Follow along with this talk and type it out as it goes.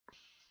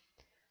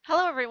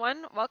Hello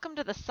everyone, welcome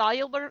to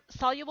the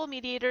soluble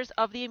mediators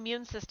of the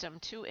immune system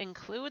to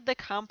include the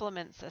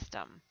complement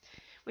system.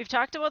 We've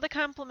talked about the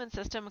complement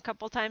system a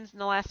couple times in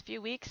the last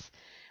few weeks.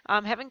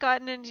 Haven't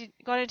gone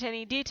into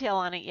any detail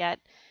on it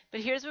yet,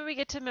 but here's where we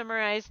get to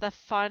memorize the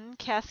fun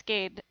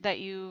cascade that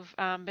you've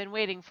been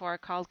waiting for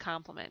called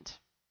complement.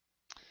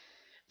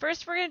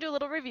 First, we're going to do a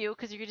little review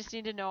because you just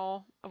need to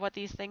know what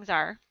these things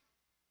are.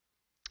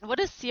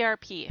 What is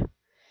CRP?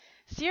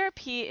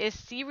 CRP is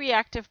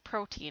C-reactive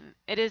protein.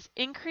 It is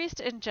increased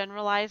and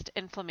generalized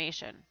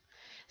inflammation.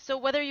 So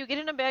whether you get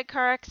in a bad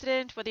car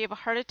accident, whether you have a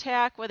heart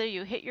attack, whether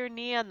you hit your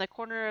knee on the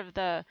corner of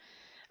the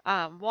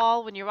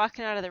wall when you're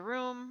walking out of the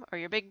room, or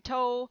your big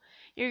toe,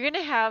 you're going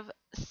to have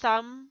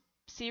some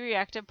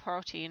C-reactive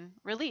protein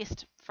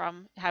released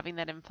from having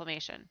that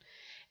inflammation.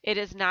 It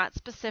is not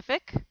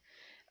specific.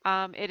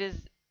 It is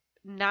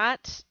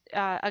not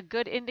a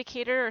good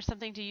indicator or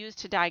something to use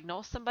to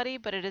diagnose somebody,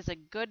 but it is a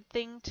good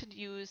thing to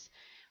use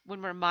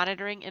when we're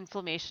monitoring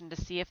inflammation to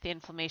see if the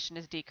inflammation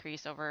is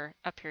decreased over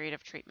a period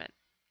of treatment.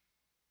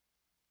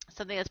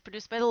 Something that's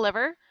produced by the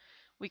liver,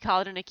 we call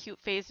it an acute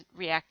phase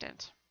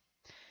reactant.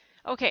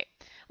 Okay,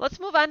 let's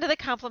move on to the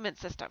complement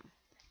system.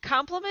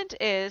 Complement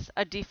is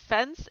a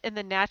defense in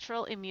the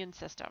natural immune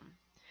system.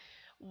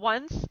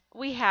 Once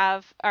we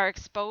are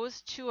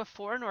exposed to a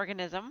foreign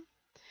organism,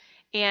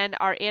 and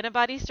our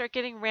antibodies start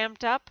getting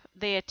ramped up,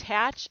 they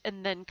attach,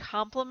 and then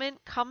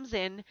complement comes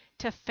in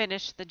to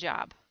finish the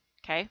job,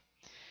 okay?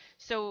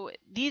 So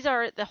these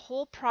are the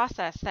whole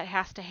process that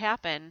has to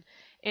happen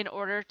in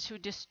order to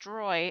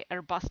destroy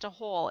or bust a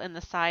hole in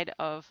the side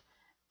of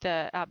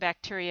the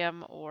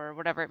bacterium or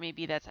whatever it may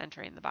be that's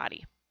entering the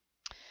body.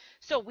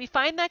 So we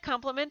find that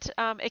complement,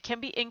 it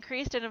can be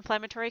increased in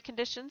inflammatory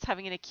conditions,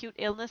 having an acute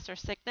illness or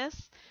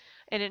sickness,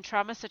 and in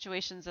trauma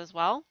situations as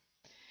well.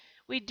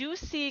 We do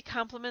see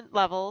complement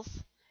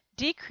levels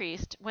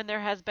decreased when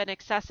there has been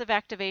excessive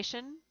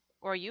activation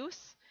or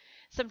use.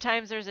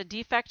 Sometimes there's a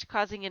defect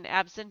causing an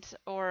absent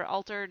or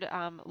altered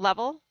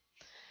level.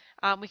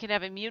 We can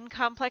have immune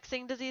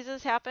complexing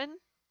diseases happen.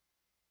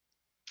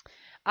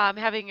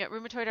 Having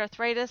rheumatoid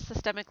arthritis,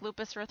 systemic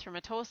lupus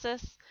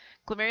erythematosus,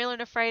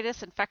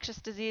 glomerulonephritis, infectious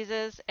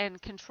diseases,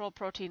 and control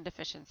protein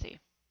deficiency.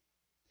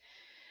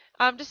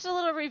 Just a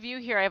little review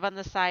here I have on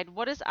the side.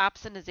 What is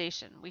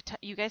opsonization?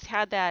 You guys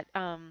had that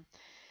on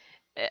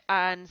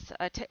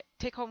a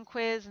take-home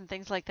quiz and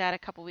things like that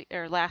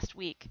last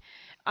week.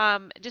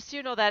 Just so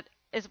you know, that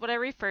is what I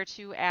refer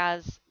to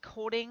as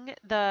coating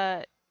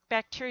the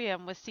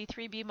bacterium with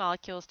C3b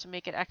molecules to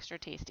make it extra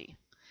tasty.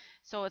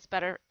 So it's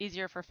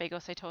easier for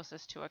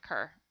phagocytosis to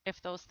occur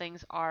if those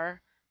things are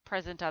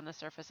present on the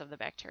surface of the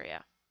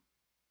bacteria.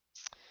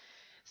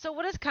 So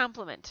what is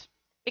complement?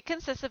 It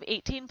consists of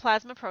 18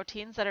 plasma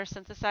proteins that are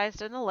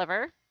synthesized in the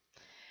liver.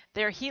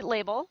 They're heat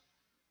labile,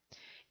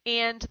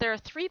 and there are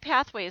 3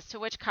 pathways to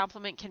which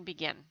complement can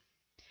begin: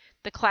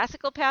 the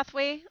classical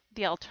pathway,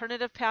 the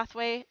alternative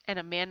pathway, and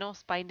a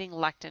Mannose-Binding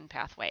Lectin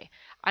Pathway.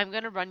 I'm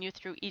going to run you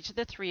through each of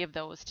the 3 of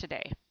those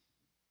today.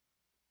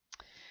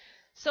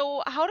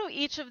 So how do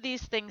each of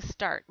these things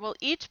start? Well,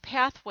 each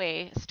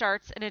pathway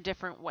starts in a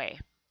different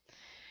way.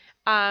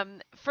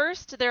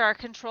 First, there are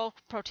control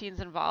proteins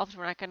involved.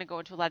 We're not going to go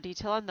into a lot of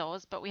detail on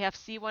those, but we have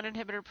C1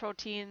 inhibitor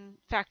protein,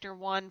 factor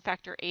 1,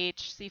 factor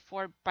H,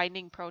 C4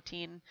 binding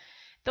protein.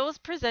 Those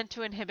present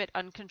to inhibit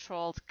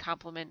uncontrolled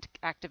complement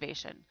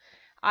activation.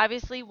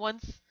 Obviously,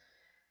 once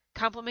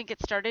complement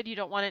gets started, you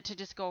don't want it to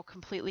just go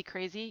completely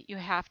crazy. You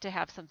have to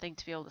have something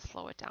to be able to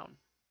slow it down.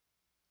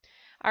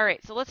 All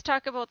right, so let's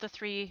talk about the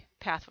 3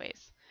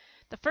 pathways.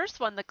 The first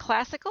one, the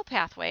classical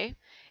pathway,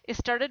 is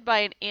started by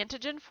an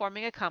antigen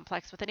forming a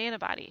complex with an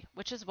antibody,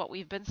 which is what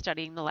we've been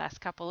studying the last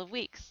couple of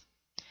weeks.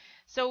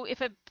 So if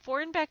a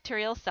foreign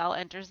bacterial cell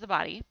enters the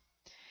body,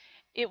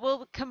 it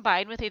will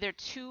combine with either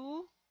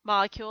 2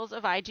 molecules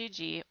of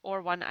IgG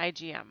or 1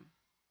 IgM.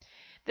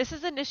 This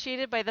is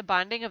initiated by the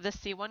bonding of the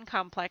C1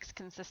 complex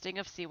consisting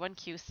of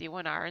C1q,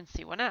 C1r, and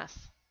C1s.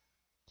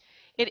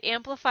 It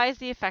amplifies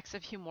the effects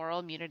of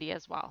humoral immunity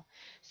as well.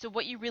 So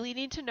what you really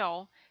need to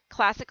know,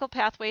 classical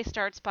pathway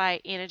starts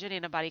by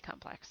antigen-antibody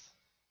complex.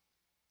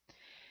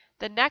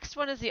 The next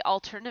one is the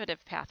alternative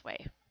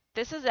pathway.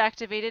 This is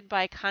activated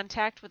by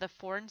contact with a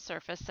foreign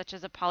surface, such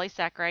as a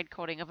polysaccharide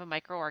coating of a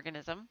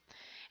microorganism,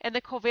 and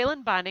the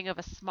covalent bonding of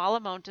a small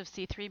amount of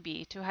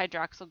C3b to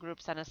hydroxyl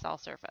groups on a cell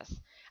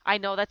surface. I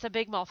know that's a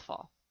big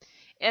mouthful.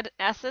 In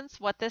essence,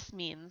 what this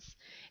means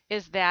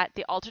is that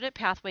the alternate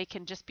pathway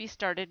can just be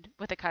started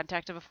with the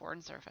contact of a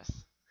foreign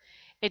surface.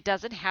 It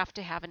doesn't have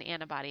to have an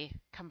antibody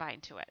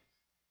combined to it.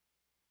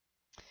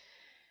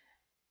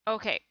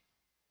 Okay,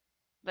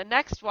 the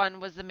next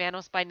one was the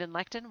Mannose-Binding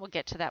Lectin. We'll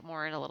get to that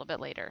more in a little bit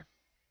later.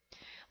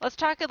 Let's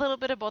talk a little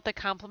bit about the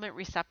complement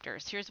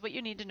receptors. Here's what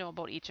you need to know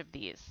about each of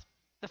these.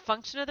 The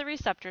function of the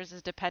receptors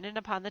is dependent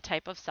upon the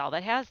type of cell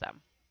that has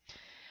them.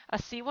 A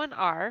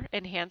C1r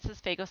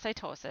enhances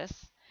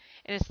phagocytosis,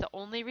 and it's the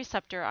only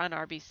receptor on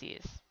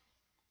RBCs.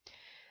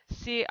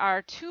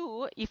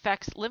 CR2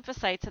 affects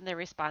lymphocytes in their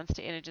response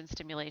to antigen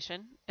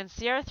stimulation, and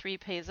CR3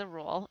 plays a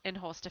role in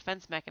host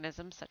defense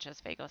mechanisms such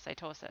as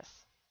phagocytosis.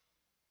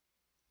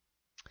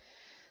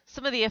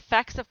 Some of the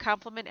effects of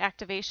complement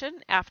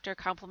activation after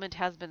complement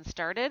has been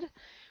started: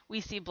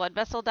 we see blood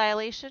vessel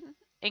dilation,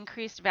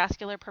 increased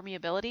vascular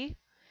permeability,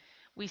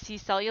 we see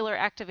cellular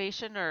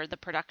activation or the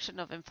production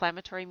of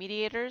inflammatory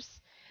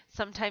mediators,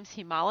 sometimes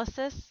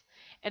hemolysis,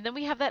 and then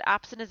we have that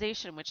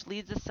opsonization, which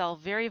leaves the cell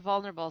very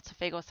vulnerable to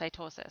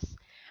phagocytosis.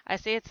 I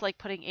say it's like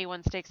putting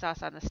A1 steak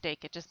sauce on the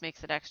steak. It just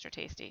makes it extra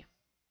tasty.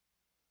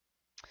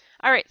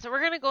 All right, so we're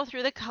going to go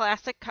through the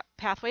classic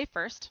pathway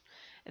first,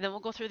 and then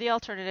we'll go through the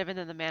alternative and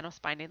then the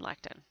Mannose-Binding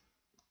Lectin.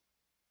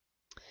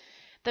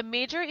 The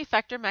major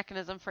effector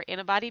mechanism for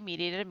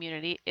antibody-mediated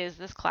immunity is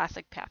this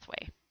classic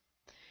pathway.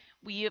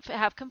 We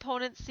have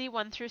components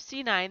C1 through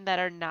C9 that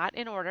are not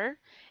in order.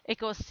 It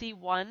goes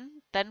C1,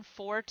 then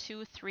 4,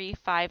 2, 3,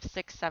 5,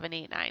 6, 7,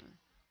 8, 9.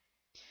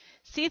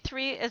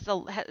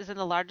 C3 is in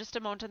the largest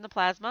amount in the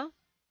plasma,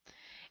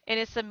 and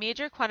it's the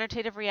major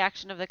quantitative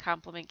reaction of the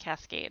complement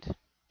cascade.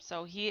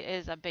 So he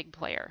is a big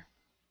player.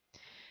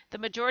 The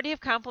majority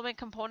of complement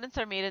components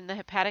are made in the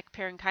hepatic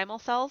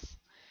parenchymal cells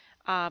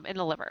in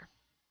the liver.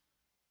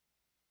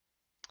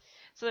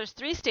 So there's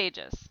 3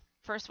 stages.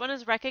 First one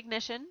is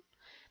recognition.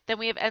 Then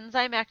we have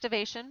enzyme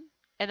activation,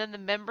 and then the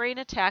membrane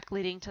attack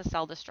leading to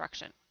cell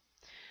destruction.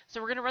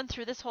 So we're going to run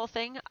through this whole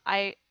thing.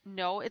 I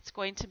know it's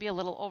going to be a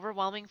little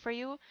overwhelming for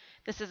you.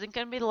 This isn't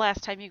going to be the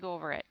last time you go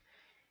over it.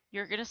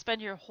 You're going to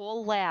spend your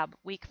whole lab,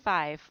 week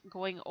 5,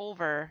 going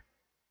over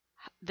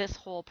this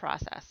whole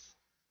process.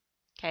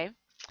 Okay?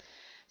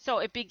 So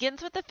it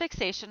begins with the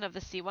fixation of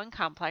the C1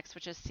 complex,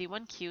 which is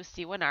C1q,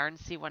 C1r, and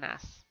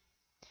C1s.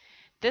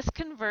 This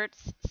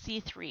converts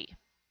C3.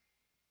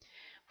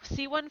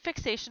 C1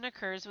 fixation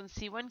occurs when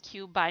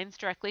C1q binds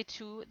directly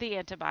to the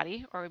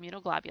antibody or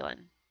immunoglobulin.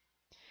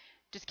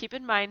 Just keep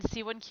in mind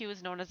C1q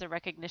is known as the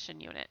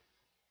recognition unit.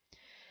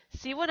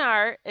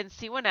 C1r and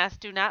C1s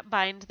do not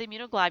bind the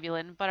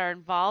immunoglobulin but are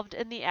involved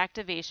in the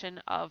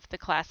activation of the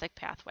classic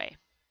pathway.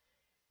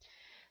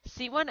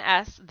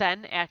 C1s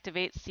then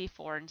activates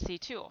C4 and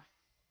C2.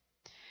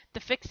 The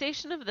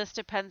fixation of this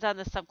depends on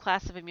the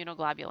subclass of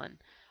immunoglobulin.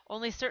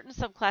 Only certain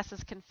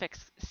subclasses can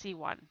fix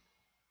C1.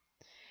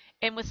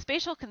 And with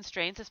spatial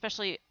constraints,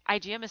 especially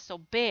IgM is so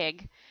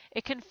big,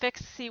 it can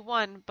fix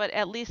C1, but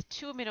at least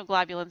 2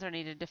 immunoglobulins are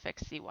needed to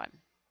fix C1.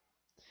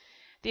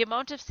 The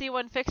amount of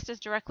C1 fixed is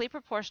directly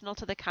proportional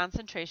to the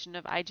concentration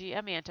of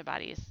IgM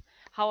antibodies.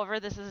 However,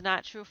 this is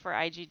not true for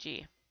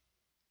IgG,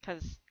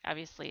 because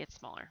obviously it's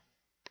smaller.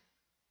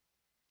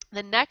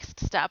 The next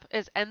step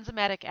is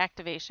enzymatic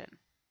activation.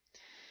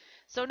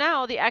 So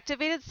now the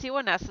activated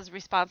C1s is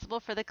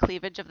responsible for the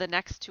cleavage of the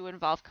next 2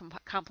 involved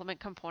complement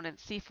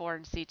components, C4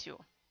 and C2.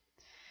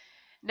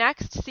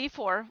 Next,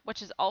 C4,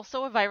 which is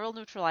also a viral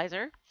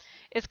neutralizer,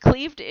 is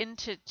cleaved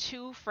into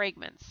 2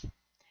 fragments,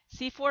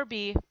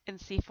 C4b and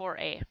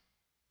C4a.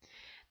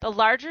 The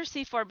larger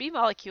C4b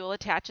molecule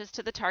attaches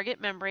to the target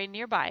membrane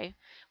nearby,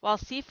 while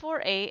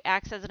C4a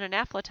acts as an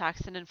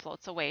aflatoxin and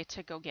floats away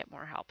to go get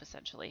more help,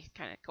 essentially.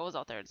 Kind of goes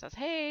out there and says,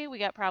 hey, we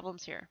got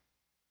problems here.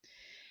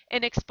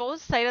 An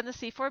exposed site on the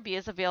C4b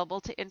is available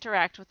to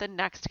interact with the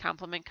next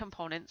complement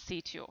component,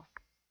 C2.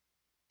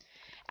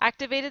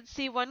 Activated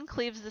C1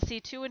 cleaves the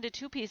C2 into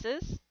 2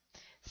 pieces,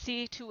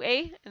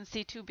 C2a and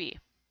C2b.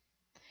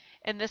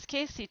 In this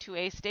case,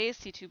 C2a stays,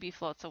 C2b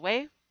floats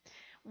away.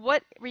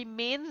 What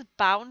remains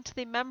bound to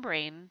the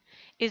membrane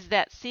is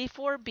that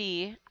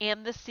C4b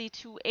and the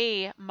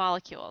C2a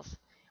molecules.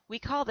 We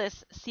call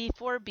this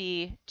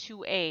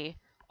C4b2a,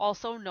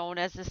 also known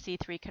as the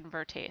C3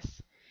 convertase.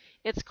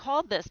 It's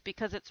called this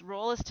because its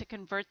role is to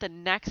convert the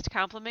next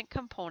complement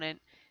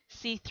component,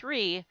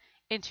 C3,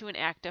 into an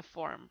active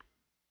form.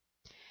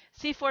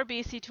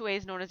 C4b, C2a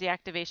is known as the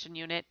activation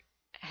unit,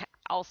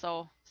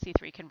 also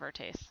C3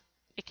 convertase.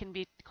 It can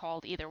be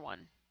called either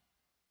one.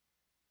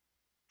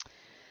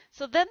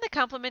 So then the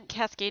complement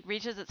cascade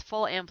reaches its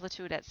full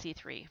amplitude at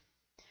C3.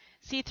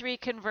 C3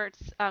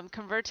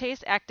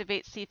 convertase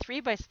activates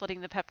C3 by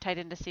splitting the peptide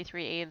into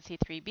C3a and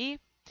C3b.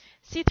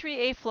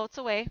 C3a floats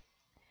away,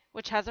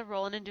 which has a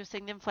role in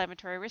inducing the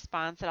inflammatory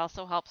response. It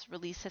also helps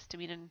release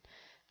histamine and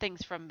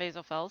things from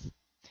basophils.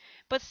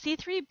 But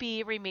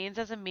C3b remains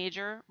as a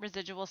major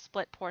residual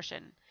split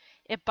portion.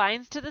 It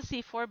binds to the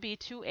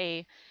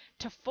C4b2a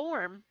to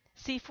form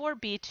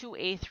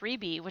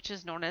C4b2a3b, which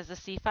is known as the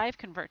C5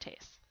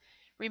 convertase.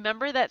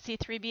 Remember that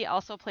C3b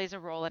also plays a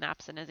role in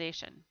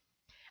opsonization.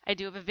 I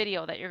do have a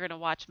video that you're going to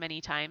watch many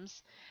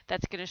times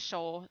that's going to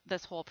show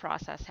this whole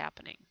process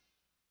happening.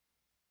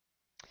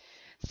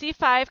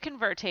 C5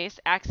 convertase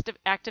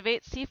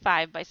activates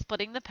C5 by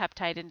splitting the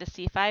peptide into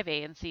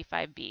C5a and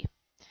C5b.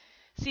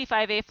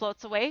 C5a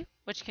floats away,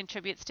 which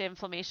contributes to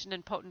inflammation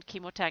and potent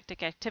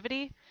chemotactic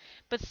activity,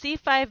 but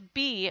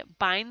C5b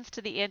binds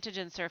to the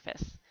antigen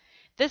surface.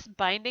 This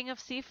binding of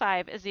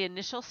C5 is the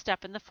initial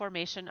step in the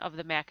formation of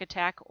the MAC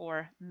attack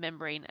or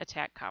membrane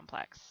attack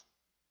complex.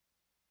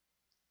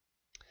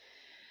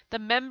 The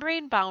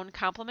membrane-bound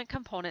complement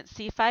component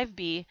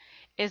C5b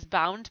is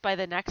bound by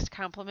the next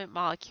complement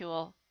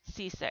molecule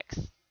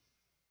C6.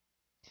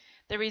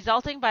 The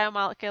resulting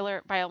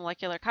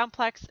biomolecular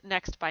complex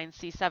next binds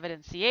C7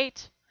 and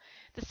C8.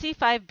 The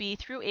C5b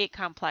through 8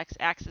 complex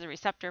acts as a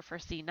receptor for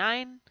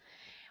C9.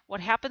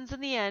 What happens in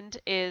the end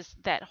is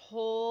that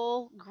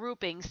whole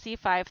grouping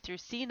C5 through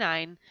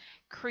C9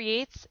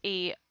 creates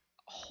a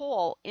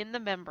hole in the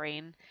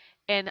membrane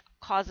and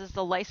causes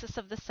the lysis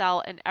of the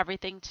cell and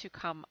everything to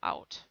come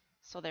out.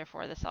 So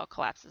therefore the cell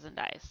collapses and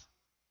dies.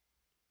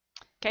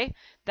 Okay,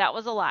 that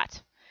was a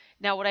lot.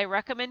 Now what I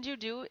recommend you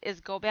do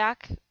is go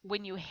back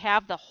when you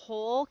have the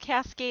whole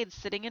cascade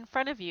sitting in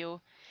front of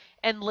you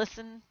and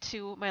listen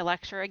to my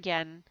lecture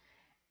again,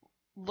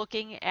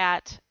 looking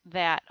at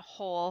that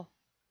whole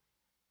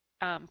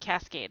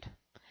cascade.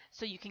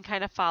 So you can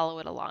kind of follow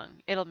it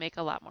along. It'll make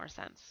a lot more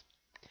sense.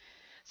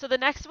 So the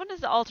next one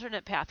is the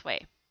alternate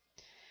pathway.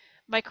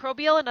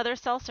 Microbial and other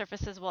cell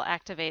surfaces will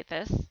activate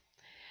this.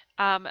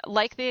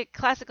 Like the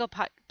classical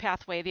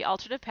pathway, the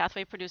alternate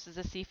pathway produces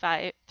a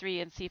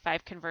C3 and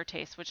C5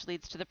 convertase, which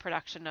leads to the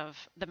production of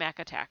the MAC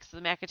attack. So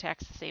the MAC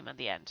attack is the same at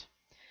the end.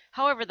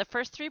 However, the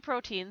first three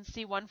proteins,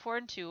 C1, 4,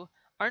 and 2,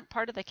 aren't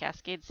part of the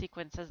cascade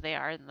sequence as they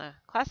are in the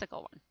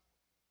classical one.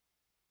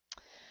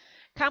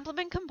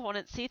 Complement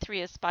component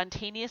C3 is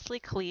spontaneously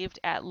cleaved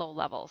at low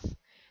levels.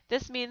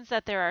 This means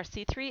that there are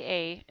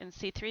C3a and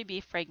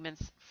C3b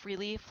fragments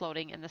freely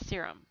floating in the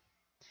serum.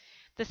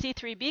 The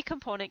C3b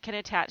component can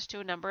attach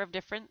to a number of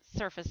different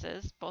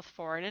surfaces, both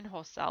foreign and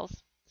host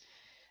cells.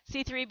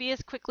 C3b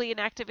is quickly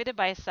inactivated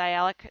by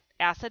sialic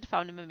acid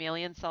found in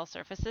mammalian cell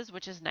surfaces,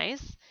 which is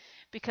nice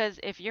because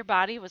if your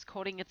body was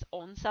coating its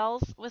own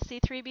cells with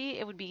C3b,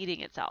 it would be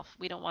eating itself.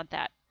 We don't want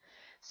that.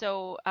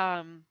 So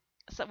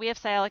we have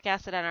sialic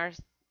acid on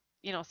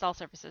our cell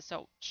surfaces,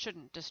 so it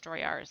shouldn't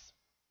destroy ours.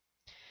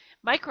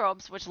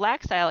 Microbes, which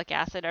lack sialic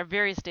acid, are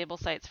very stable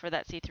sites for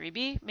that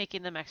C3b,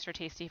 making them extra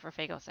tasty for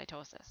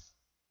phagocytosis.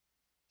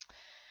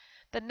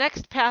 The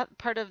next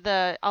part of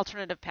the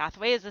alternative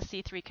pathway is the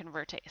C3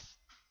 convertase.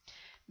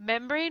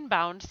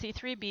 Membrane-bound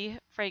C3b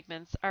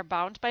fragments are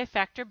bound by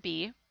factor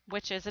B,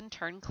 which is in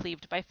turn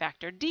cleaved by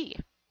factor D.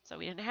 So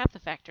we didn't have the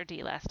factor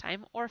D last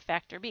time, or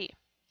factor B.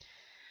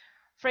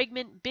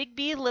 Fragment big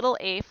B little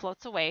a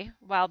floats away,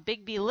 while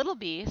big B little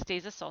b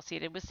stays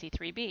associated with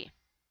C3b.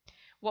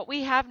 What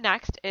we have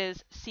next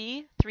is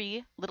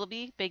C3 little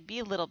b big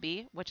B little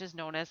b, which is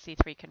known as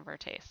C3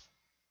 convertase.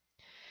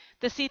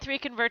 The C3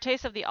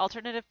 convertase of the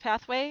alternative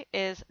pathway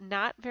is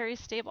not very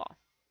stable.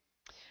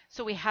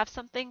 So we have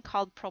something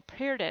called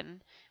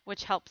properdin,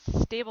 which helps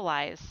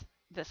stabilize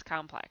this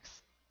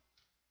complex.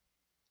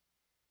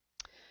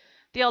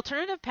 The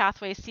alternative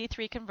pathway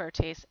C3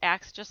 convertase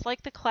acts just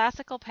like the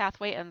classical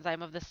pathway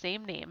enzyme of the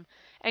same name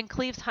and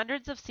cleaves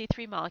hundreds of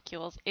C3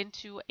 molecules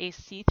into a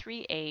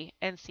C3a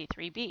and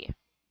C3b.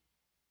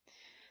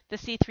 The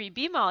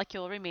C3b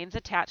molecule remains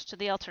attached to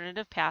the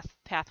alternative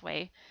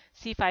pathway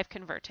C5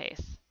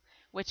 convertase,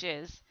 which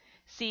is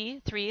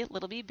C3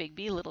 little b big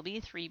B little b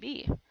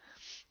 3b.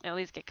 Now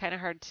these get kind of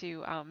hard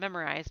to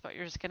memorize, but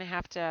you're just going to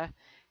have to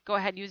go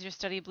ahead and use your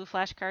study blue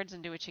flashcards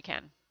and do what you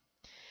can.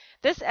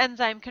 This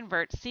enzyme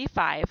converts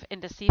C5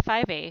 into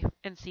C5a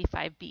and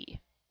C5b.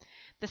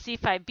 The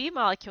C5b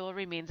molecule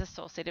remains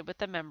associated with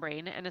the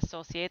membrane and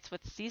associates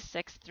with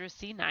C6 through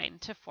C9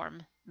 to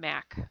form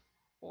MAC,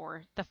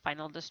 or the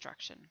final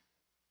destruction.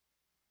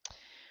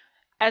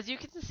 As you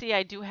can see,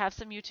 I do have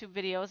some YouTube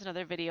videos and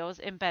other videos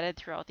embedded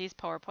throughout these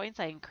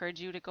PowerPoints. I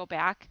encourage you to go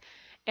back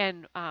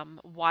and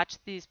watch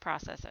these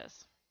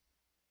processes.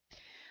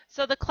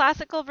 So the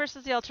classical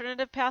versus the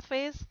alternative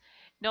pathways,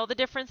 know the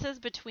differences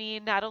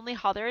between not only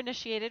how they're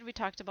initiated, we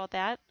talked about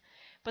that,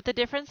 but the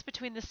difference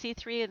between the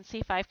C3 and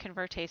C5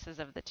 convertases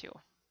of the two.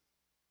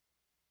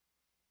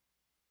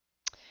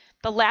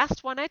 The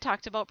last one I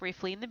talked about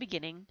briefly in the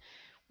beginning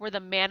were the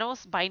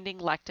Mannose-Binding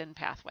Lectin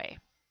Pathway.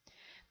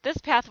 This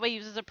pathway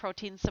uses a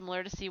protein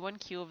similar to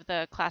C1q of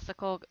the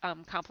classical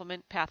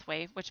complement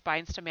pathway, which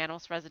binds to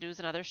mannose residues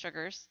and other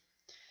sugars.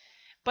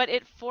 But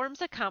it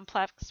forms a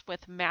complex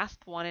with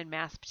MASP1 and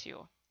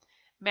MASP2.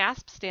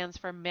 MASP stands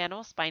for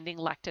Mannose-Binding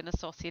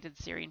Lectin-associated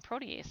serine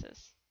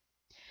proteases.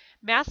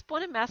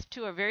 MASP1 and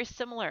MASP2 are very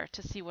similar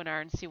to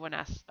C1r and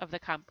C1s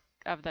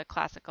of the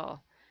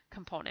classical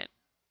component.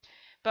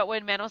 But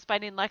when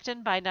Mannose-Binding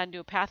Lectin bind onto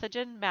a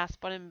pathogen,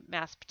 MASP1 and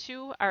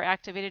MASP2 are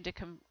activated to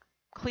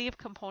cleave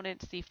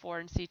component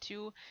C4 and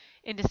C2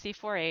 into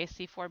C4a,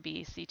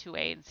 C4b,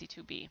 C2a, and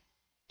C2b.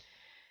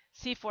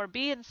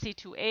 C4b and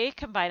C2a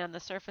combine on the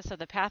surface of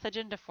the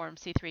pathogen to form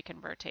C3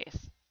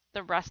 convertase.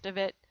 The rest of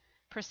it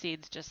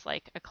proceeds just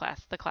like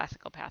the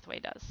classical pathway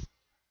does.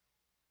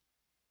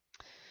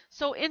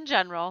 So in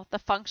general, the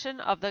function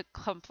of the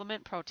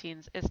complement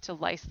proteins is to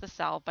lyse the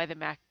cell by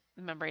the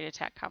membrane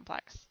attack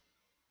complex.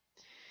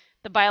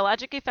 The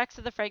biologic effects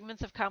of the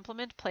fragments of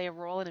complement play a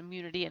role in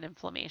immunity and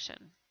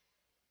inflammation.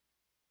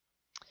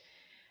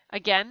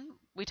 Again,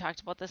 we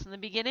talked about this in the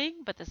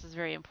beginning, but this is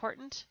very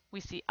important. We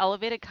see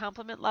elevated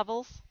complement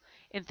levels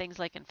in things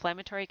like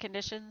inflammatory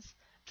conditions,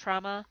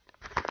 trauma,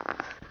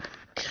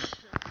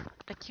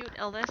 acute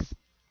illness,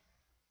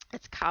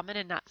 it's common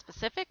and not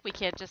specific. We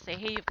can't just say,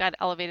 hey, you've got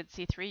elevated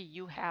C3,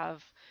 you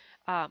have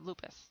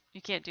lupus.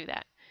 You can't do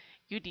that.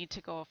 You need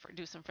to go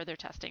do some further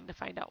testing to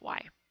find out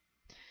why.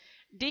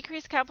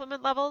 Decreased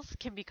complement levels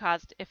can be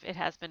caused if it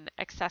has been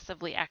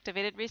excessively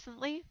activated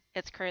recently,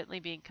 it's currently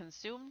being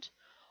consumed,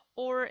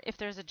 or if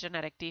there's a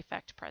genetic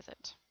defect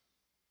present.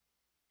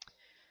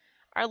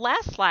 Our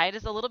last slide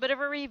is a little bit of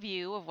a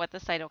review of what the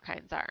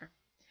cytokines are.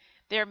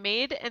 They are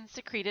made and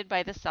secreted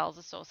by the cells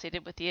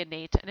associated with the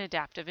innate and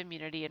adaptive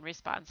immunity in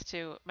response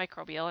to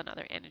microbial and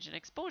other antigen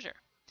exposure.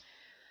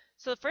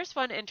 So the first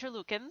one,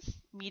 interleukins,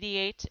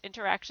 mediate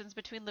interactions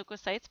between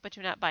leukocytes but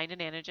do not bind an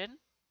antigen.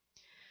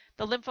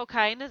 The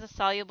lymphokine is a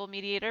soluble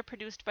mediator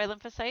produced by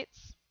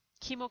lymphocytes.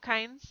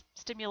 Chemokines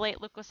stimulate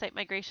leukocyte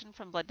migration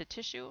from blood to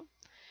tissue.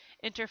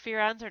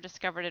 Interferons are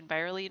discovered in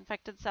virally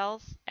infected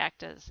cells,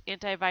 act as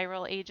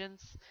antiviral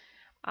agents.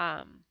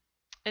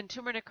 And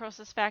tumor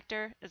necrosis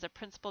factor is a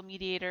principal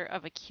mediator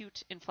of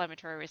acute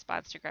inflammatory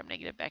response to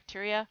gram-negative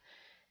bacteria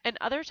and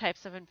other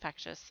types of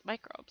infectious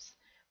microbes,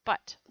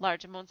 but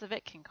large amounts of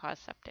it can cause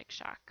septic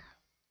shock.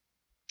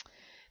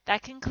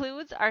 That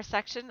concludes our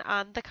section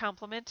on the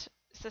complement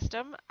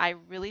system. I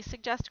really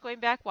suggest going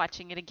back,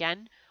 watching it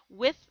again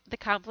with the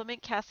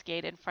complement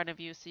cascade in front of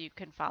you so you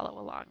can follow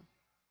along.